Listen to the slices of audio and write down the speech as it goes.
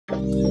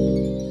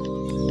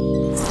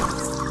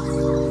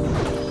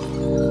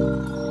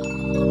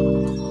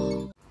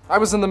I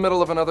was in the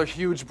middle of another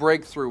huge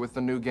breakthrough with the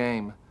new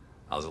game.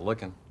 How's it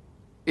looking?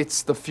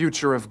 It's the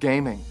future of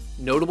gaming.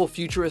 Notable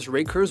futurist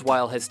Ray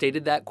Kurzweil has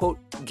stated that, quote,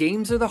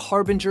 games are the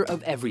harbinger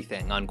of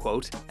everything,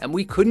 unquote, and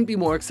we couldn't be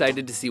more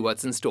excited to see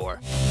what's in store.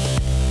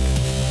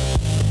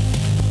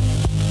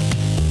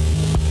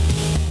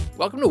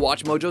 Welcome to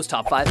WatchMojo's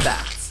Top 5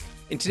 Facts.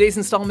 In today's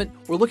installment,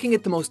 we're looking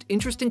at the most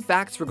interesting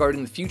facts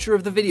regarding the future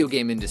of the video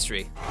game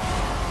industry.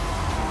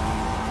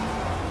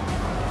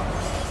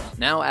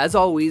 Now, as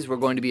always, we're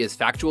going to be as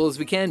factual as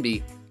we can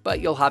be,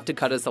 but you'll have to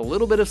cut us a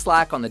little bit of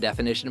slack on the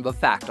definition of a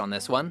fact on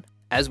this one,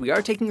 as we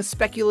are taking a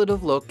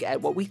speculative look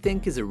at what we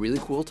think is a really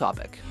cool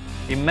topic.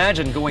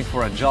 Imagine going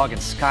for a jog in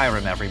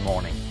Skyrim every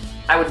morning.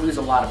 I would lose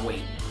a lot of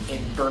weight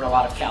and burn a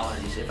lot of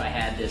calories if I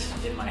had this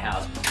in my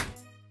house.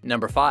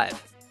 Number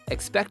 5.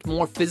 Expect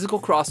more physical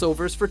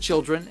crossovers for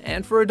children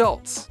and for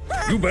adults.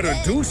 You better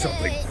do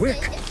something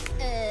quick.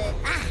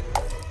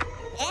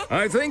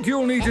 I think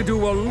you'll need to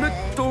do a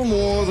little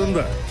more than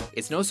that.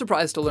 It's no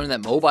surprise to learn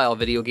that mobile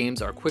video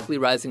games are quickly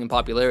rising in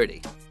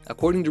popularity.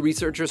 According to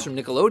researchers from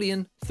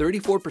Nickelodeon,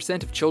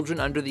 34% of children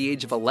under the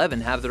age of 11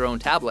 have their own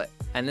tablet,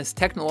 and this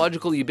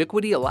technological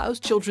ubiquity allows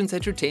children's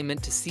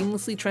entertainment to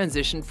seamlessly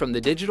transition from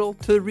the digital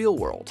to the real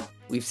world.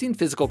 We've seen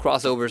physical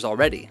crossovers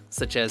already,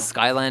 such as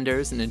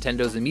Skylanders and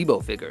Nintendo's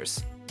Amiibo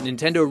figures.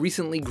 Nintendo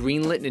recently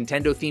greenlit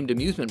Nintendo-themed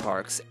amusement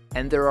parks,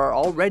 and there are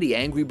already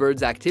Angry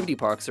Birds activity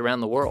parks around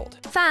the world.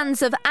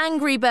 Fans of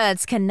Angry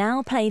Birds can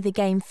now play the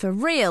game for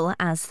real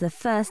as the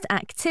first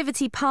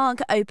activity park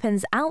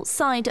opens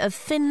outside of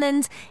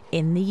Finland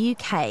in the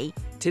UK.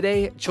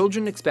 Today,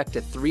 children expect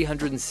a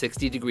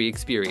 360-degree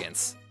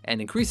experience,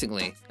 and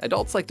increasingly,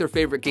 adults like their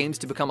favorite games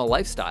to become a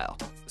lifestyle.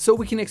 So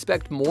we can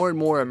expect more and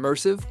more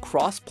immersive,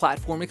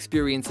 cross-platform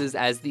experiences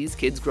as these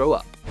kids grow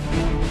up.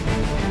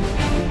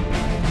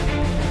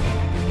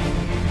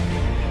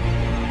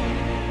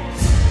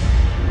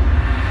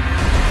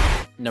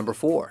 Number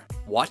 4.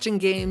 Watching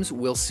games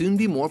will soon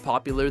be more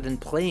popular than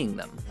playing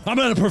them. I'm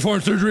gonna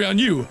perform surgery on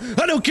you.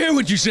 I don't care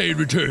what you say in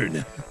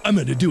return. I'm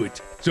gonna do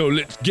it, so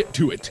let's get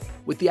to it.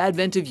 With the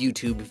advent of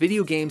YouTube,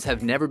 video games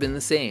have never been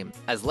the same,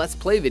 as Let's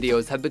Play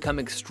videos have become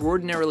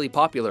extraordinarily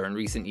popular in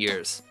recent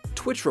years.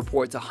 Twitch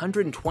reports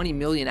 120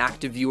 million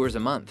active viewers a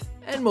month,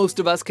 and most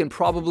of us can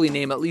probably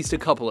name at least a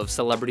couple of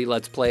celebrity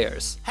Let's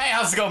Players. Hey,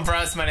 how's it going,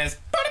 bros? My name's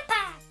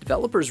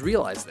Developers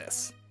realize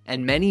this,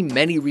 and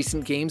many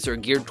recent games are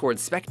geared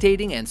towards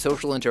spectating and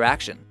social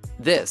interaction.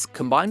 This,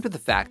 combined with the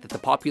fact that the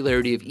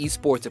popularity of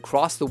esports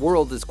across the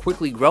world is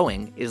quickly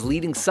growing, is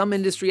leading some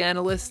industry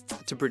analysts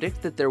to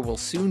predict that there will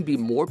soon be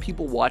more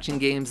people watching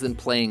games than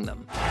playing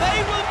them.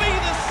 They will be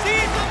the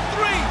Season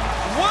 3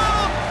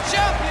 World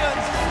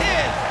Champions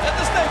here at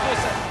the Staples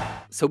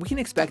Center. So we can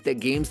expect that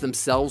games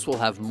themselves will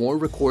have more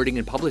recording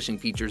and publishing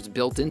features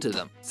built into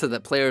them, so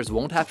that players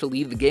won't have to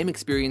leave the game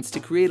experience to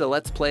create a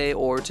Let's Play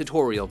or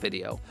tutorial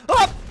video.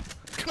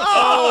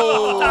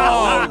 Oh,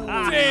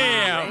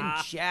 damn!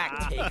 And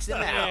Jack takes him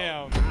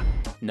out.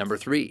 Number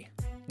 3.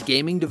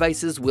 Gaming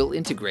devices will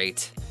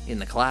integrate in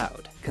the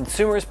cloud.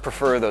 Consumers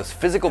prefer those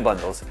physical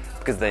bundles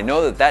because they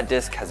know that that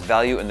disc has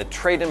value in the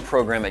trade-in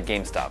program at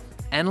GameStop.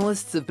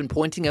 Analysts have been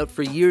pointing out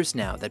for years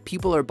now that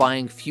people are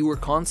buying fewer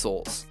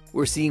consoles.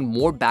 We're seeing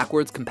more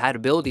backwards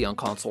compatibility on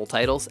console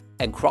titles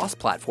and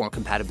cross-platform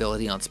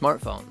compatibility on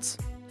smartphones.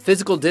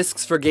 Physical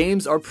discs for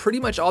games are pretty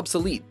much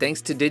obsolete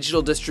thanks to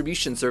digital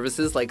distribution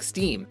services like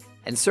Steam,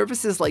 and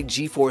services like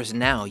GeForce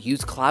Now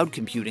use cloud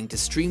computing to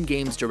stream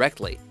games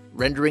directly,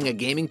 rendering a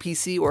gaming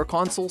PC or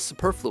console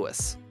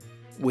superfluous.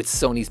 With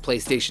Sony's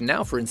PlayStation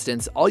Now, for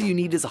instance, all you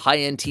need is a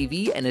high-end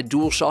TV and a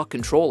DualShock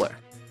controller.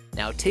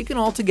 Now, taken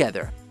all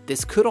together,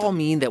 this could all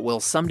mean that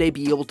we'll someday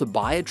be able to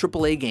buy a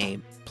AAA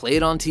game, play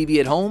it on TV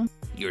at home,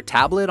 your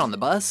tablet on the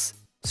bus,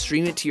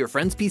 stream it to your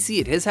friend's PC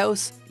at his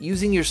house,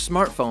 using your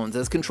smartphones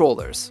as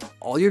controllers.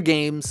 All your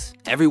games,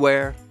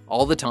 everywhere,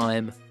 all the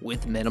time,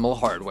 with minimal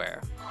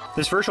hardware.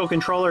 This virtual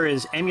controller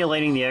is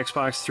emulating the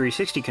Xbox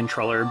 360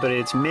 controller, but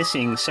it's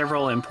missing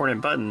several important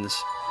buttons,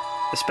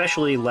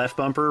 especially left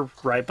bumper,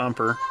 right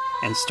bumper,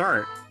 and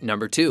start.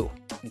 Number 2.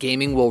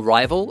 Gaming will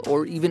rival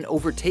or even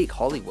overtake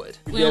Hollywood.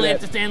 We only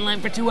have to stand in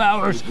line for 2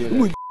 hours.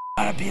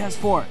 A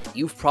PS4.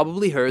 You've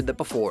probably heard that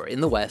before. In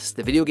the West,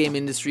 the video game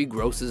industry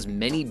grosses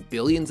many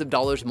billions of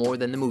dollars more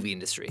than the movie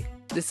industry.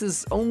 This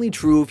is only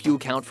true if you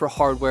account for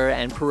hardware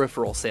and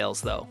peripheral sales,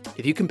 though.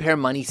 If you compare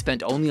money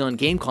spent only on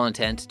game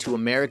content to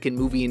American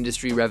movie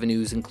industry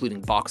revenues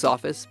including box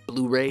office,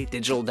 Blu-ray,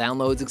 digital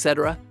downloads,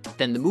 etc.,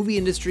 then the movie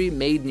industry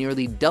made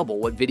nearly double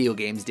what video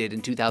games did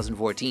in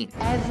 2014.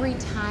 Every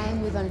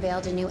time we've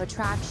unveiled a new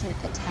attraction,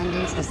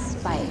 attendance has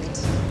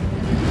spiked.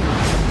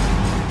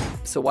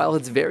 So while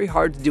it's very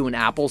hard to do an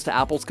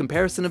apples-to-apples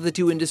comparison of the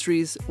two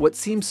industries, what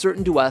seems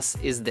certain to us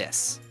is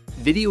this.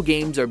 Video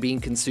games are being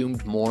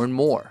consumed more and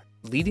more,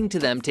 leading to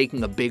them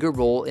taking a bigger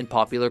role in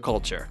popular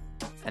culture.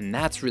 And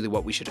that's really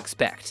what we should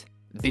expect.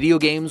 Video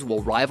games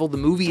will rival the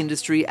movie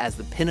industry as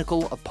the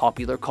pinnacle of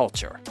popular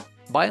culture.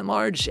 By and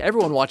large,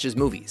 everyone watches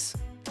movies.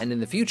 And in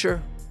the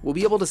future, we'll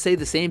be able to say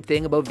the same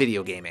thing about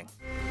video gaming.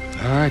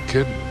 All right,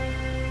 kid.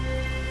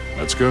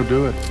 Let's go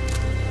do it.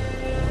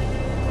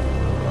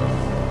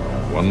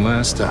 One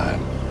last time.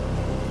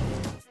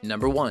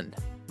 Number 1.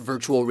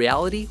 Virtual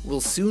reality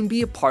will soon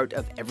be a part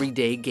of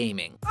everyday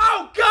gaming.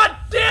 Oh, God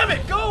damn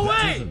it! Go away!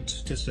 That isn't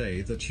to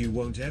say that you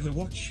won't ever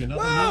watch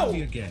another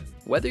movie again.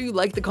 Whether you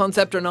like the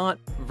concept or not,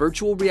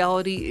 virtual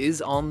reality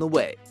is on the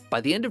way.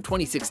 By the end of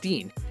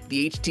 2016,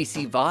 the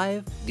HTC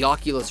Vive, the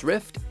Oculus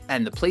Rift,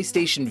 and the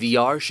PlayStation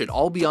VR should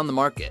all be on the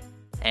market.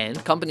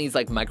 And companies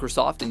like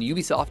Microsoft and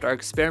Ubisoft are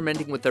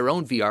experimenting with their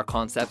own VR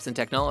concepts and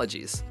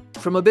technologies.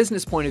 From a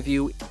business point of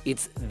view,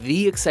 it's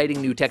the exciting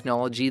new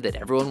technology that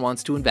everyone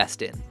wants to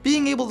invest in.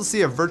 Being able to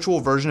see a virtual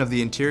version of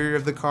the interior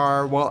of the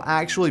car while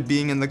actually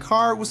being in the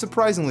car was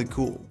surprisingly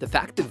cool. The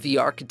fact that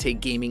VR could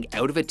take gaming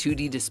out of a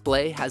 2D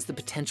display has the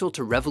potential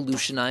to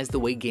revolutionize the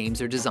way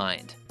games are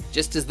designed,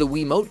 just as the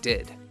Wiimote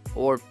did,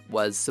 or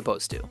was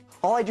supposed to.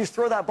 All I do is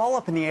throw that ball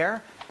up in the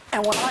air,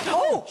 and when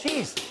oh,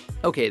 jeez.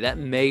 Okay, that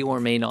may or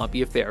may not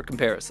be a fair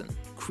comparison.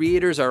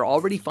 Creators are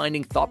already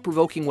finding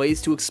thought-provoking ways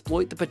to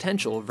exploit the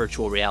potential of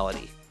virtual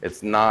reality.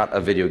 It's not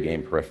a video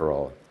game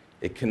peripheral.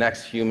 It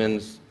connects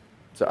humans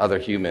to other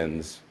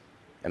humans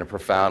in a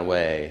profound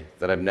way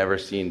that I've never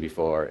seen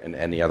before in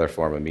any other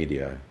form of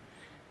media.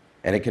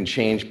 And it can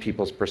change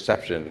people's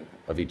perception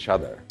of each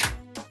other.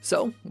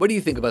 So, what do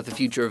you think about the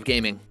future of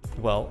gaming?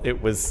 Well,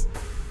 it was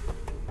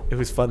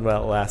fun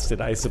while it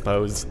lasted, I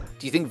suppose.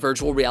 Do you think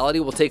virtual reality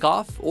will take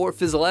off or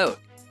fizzle out?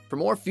 For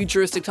more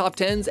futuristic top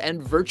 10s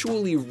and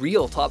virtually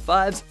real top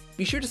 5s,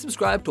 be sure to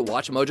subscribe to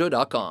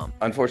WatchMojo.com.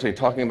 Unfortunately,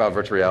 talking about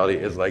virtual reality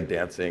is like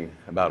dancing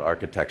about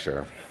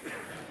architecture.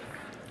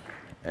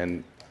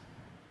 And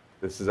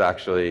this is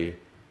actually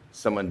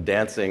someone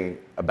dancing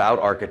about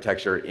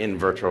architecture in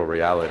virtual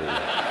reality.